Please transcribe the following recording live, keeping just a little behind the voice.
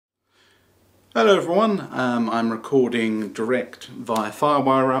Hello everyone, I'm recording direct via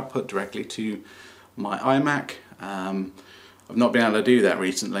FireWire output directly to my iMac. I've not been able to do that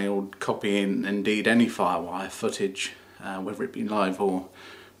recently, or copy in indeed any FireWire footage, whether it be live or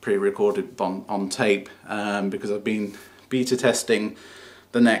pre-recorded on tape, because I've been beta testing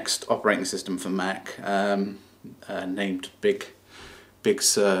the next operating system for Mac, named Big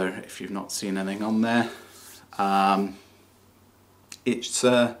Sur, if you've not seen anything on there. It's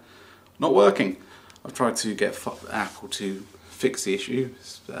not working. I've tried to get Apple to fix the issue.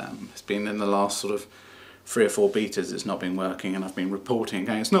 It's been in the last sort of 3 or 4 betas it's not been working, and I've been reporting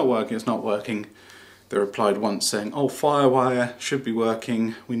going, it's not working, it's not working. They replied once saying, oh, FireWire should be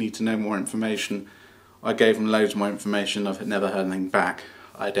working, we need to know more information. I gave them loads more information, I've never heard anything back.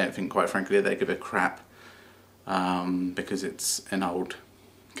 I don't think, quite frankly, they give a crap, because it's an old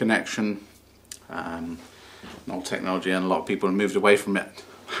connection, an old technology, and a lot of people have moved away from it.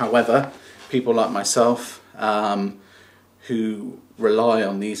 However, people like myself, who rely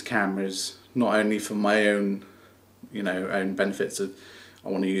on these cameras not only for my own, own benefits of,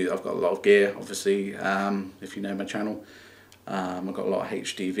 I've got a lot of gear, obviously, if you know my channel. I've got a lot of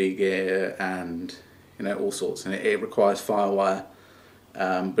HDV gear and all sorts, and it requires FireWire,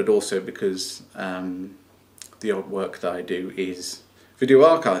 but also because the odd work that I do is video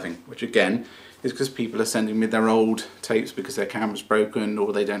archiving, which again is because people are sending me their old tapes because their camera's broken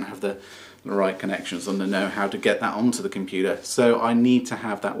or they don't have the right connections and they know how to get that onto the computer. So I need to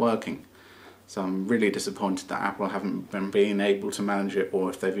have that working. So I'm really disappointed that Apple haven't been able to manage it,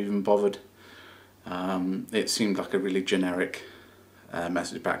 or if they've even bothered. It seemed like a really generic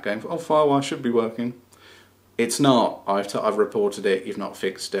message back going, oh, FireWire should be working. It's not. I've reported it, you've not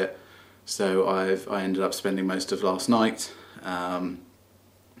fixed it. So I ended up spending most of last night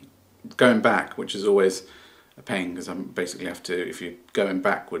going back, which is always a pain because I basically have to, if you're going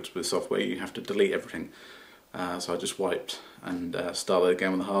backwards with software, you have to delete everything. So I just wiped and started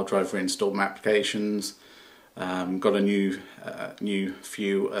again with the hard drive, reinstalled my applications, got a new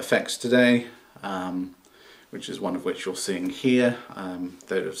few effects today, which is one of which you're seeing here.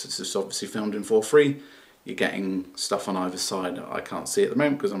 Though this is obviously filmed in 4:3, you're getting stuff on either side. I can't see at the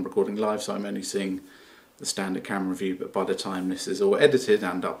moment because I'm recording live, so I'm only seeing the standard camera view, but by the time this is all edited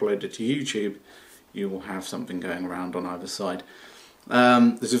and uploaded to YouTube, you will have something going around on either side.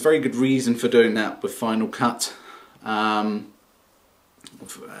 There's a very good reason for doing that with Final Cut. The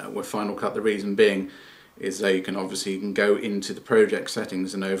reason being is that you can go into the project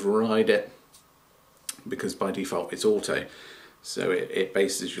settings and override it, because by default it's auto. So it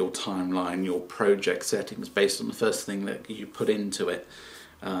bases your timeline, your project settings, based on the first thing that you put into it.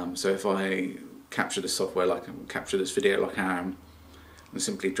 So if I capture this video like I am, and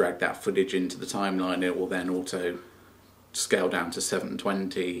simply drag that footage into the timeline, it will then auto scale down to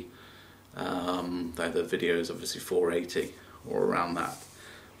 720. Though the video is obviously 480 or around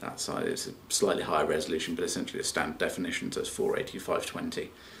that side. It's a slightly higher resolution, but essentially a standard definition, so it's 480,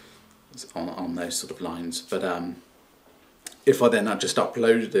 520. It's on those sort of lines. But if I then just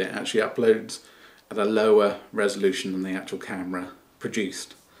uploaded it, it actually uploads at a lower resolution than the actual camera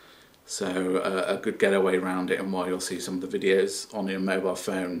produced. So a good getaway around it, and why you'll see some of the videos on your mobile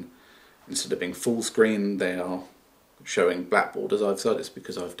phone, instead of being full screen, they are showing black borders either side. It's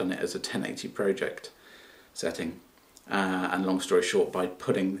because I've done it as a 1080 project setting. And long story short, by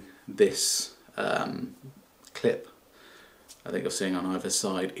putting this clip, I think you're seeing on either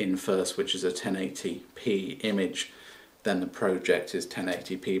side, in first, which is a 1080p image, then the project is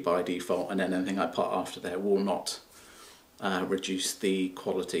 1080p by default, and then anything I put after there will not reduce the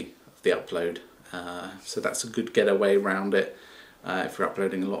quality the upload. So that's a good getaway around it. If you're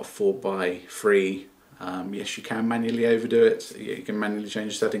uploading a lot of 4:3, yes, you can manually overdo it, you can manually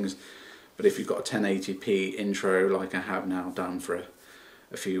change settings, but if you've got a 1080p intro like I have now done for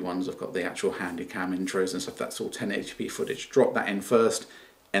a few ones, I've got the actual Handycam intros and stuff, that's all 1080p footage. Drop that in first,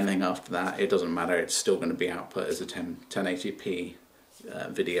 anything after that, it doesn't matter, it's still going to be output as a 1080p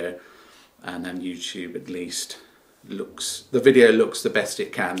video, and then YouTube at least the video looks the best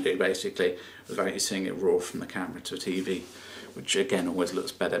it can do, basically, without you seeing it raw from the camera to a TV, which again always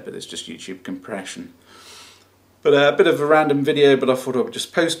looks better, but it's just YouTube compression. But a bit of a random video, but I thought I would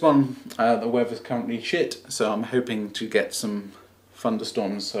just post one. The weather's currently shit, so I'm hoping to get some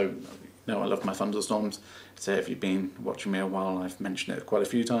thunderstorms. So I love my thunderstorms. So if you've been watching me a while, I've mentioned it quite a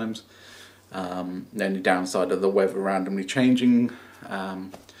few times. The only downside of the weather randomly changing,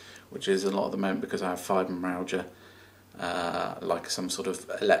 which is a lot at the moment because I have fibromyalgia, like some sort of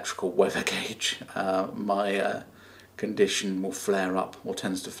electrical weather gauge. My condition will flare up, or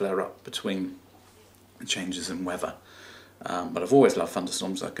tends to flare up, between changes in weather. But I've always loved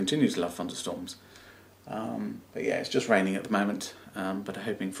thunderstorms. I continue to love thunderstorms. But yeah, it's just raining at the moment, but I'm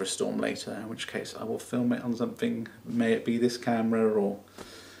hoping for a storm later, in which case I will film it on something. May it be this camera, or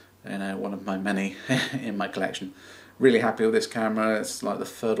one of my many in my collection. Really happy with this camera. It's like the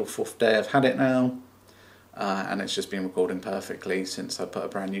 3rd or 4th day I've had it now, and it's just been recording perfectly since I put a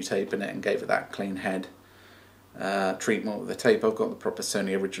brand new tape in it and gave it that clean head treatment with the tape. I've got the proper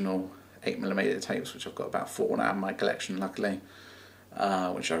Sony original 8mm tapes, which I've got about 4 now in my collection, luckily,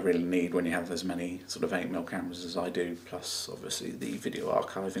 which I really need when you have as many sort of 8mm cameras as I do, plus obviously the video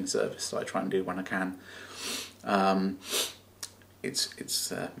archiving service that I try and do when I can.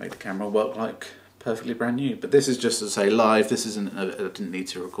 It's made the camera work like perfectly brand new. But this is just to say live. This isn't. I didn't need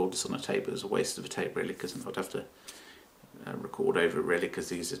to record this on a tape. It was a waste of a tape really, because I'd have to record over it really, because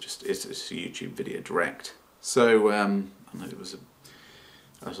these are just it's a YouTube video direct. So I know it was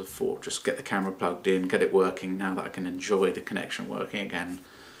as a thought, just get the camera plugged in, get it working. Now that I can enjoy the connection working again,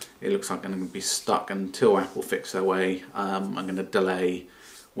 it looks like I'm going to be stuck until Apple fix their way. I'm going to delay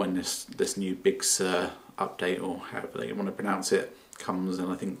when this new Big Sur update, or however they want to pronounce it, comes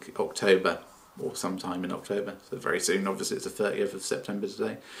in, I think October, or sometime in October, so very soon. Obviously it's the 30th of September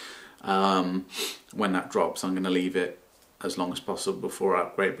today. When that drops, I'm going to leave it as long as possible before I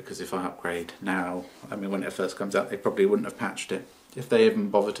upgrade, because if I upgrade now, I mean when it first comes out, they probably wouldn't have patched it, if they even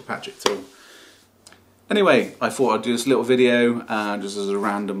bothered to patch it at all. Anyway, I thought I'd do this little video just as a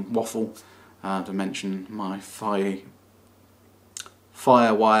random waffle to mention my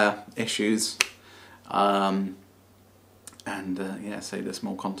FireWire issues, and yeah, say there's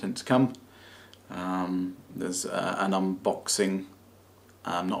more content to come. There's an unboxing,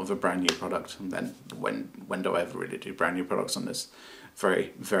 not of a brand new product, and then when do I ever really do brand new products on this?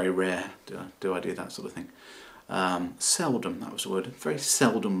 Very, very rare do I do that sort of thing. Seldom, that was the word. Very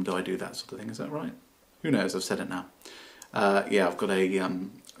seldom do I do that sort of thing, is that right? Who knows, I've said it now. Yeah, I've got a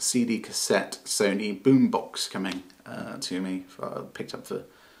CD cassette Sony boombox coming to me, picked up for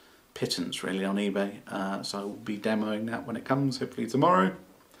pittance really on eBay, so I will be demoing that when it comes, hopefully tomorrow.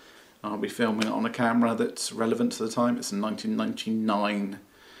 I'll be filming it on a camera that's relevant to the time. It's a 1999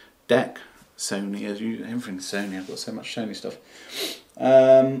 deck, Sony, as usual. Everything's Sony, I've got so much Sony stuff.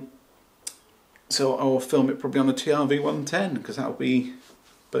 So I'll film it probably on the TRV-110, because that'll be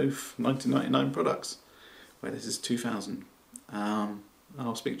both 1999 products, where this is 2000.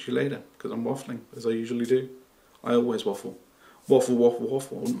 I'll speak to you later, because I'm waffling, as I usually do. I always waffle. Waffle, waffle,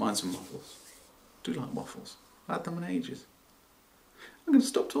 waffle. I wouldn't mind some waffles. I do like waffles. I had them in ages. I'm going to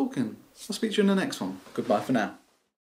stop talking. I'll speak to you in the next one. Goodbye for now.